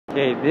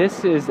Okay,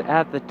 this is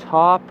at the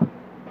top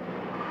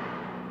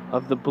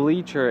of the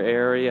bleacher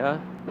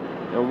area,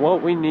 and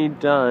what we need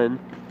done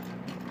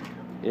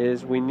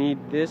is we need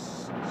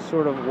this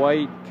sort of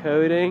white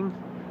coating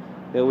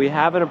that we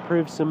have an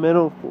approved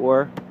submittal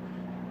for.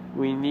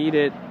 We need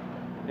it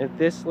at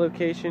this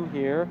location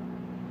here.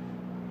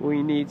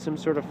 We need some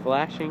sort of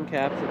flashing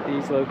caps at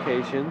these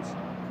locations.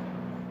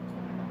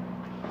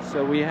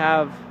 So we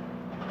have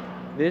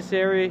this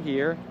area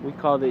here, we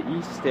call the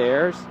east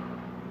stairs.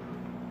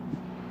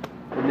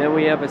 And then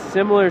we have a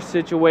similar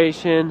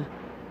situation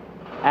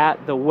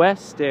at the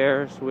west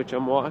stairs, which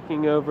I'm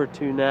walking over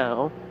to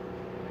now.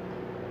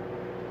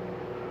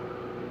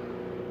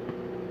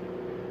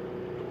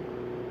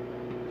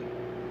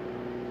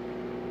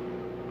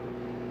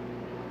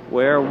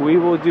 Where we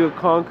will do a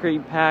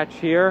concrete patch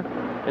here,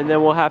 and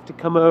then we'll have to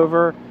come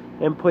over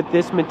and put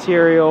this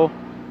material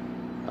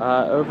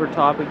over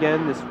top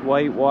again, this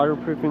white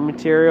waterproofing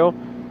material,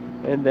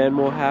 and then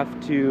we'll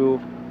have to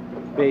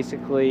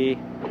basically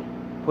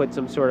put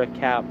some sort of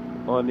cap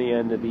on the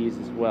end of these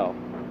as well.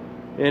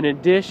 In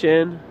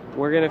addition,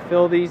 we're going to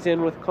fill these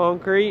in with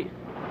concrete,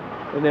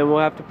 and then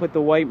we'll have to put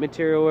the white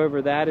material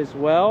over that as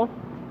well.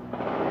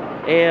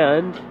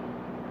 And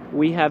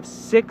we have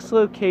 6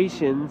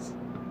 locations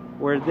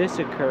where this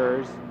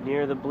occurs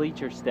near the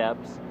bleacher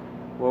steps,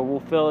 where we'll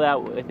fill that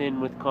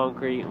in with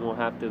concrete, and we'll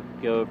have to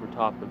go over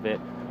top of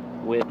it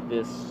with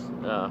this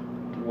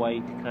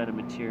white kind of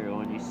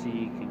material. And you see,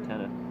 you can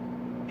kind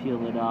of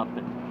peel it up,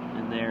 and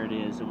there it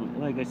is. And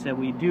like I said,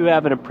 we do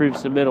have an approved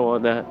submittal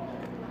on that.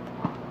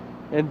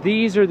 And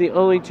these are the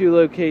only 2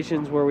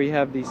 locations where we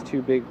have these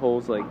 2 big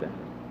holes like that.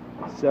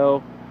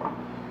 So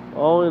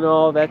all in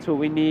all, that's what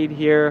we need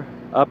here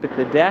up at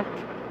the deck.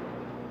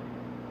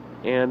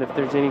 And if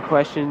there's any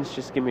questions,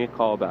 just give me a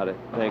call about it.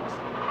 Thanks.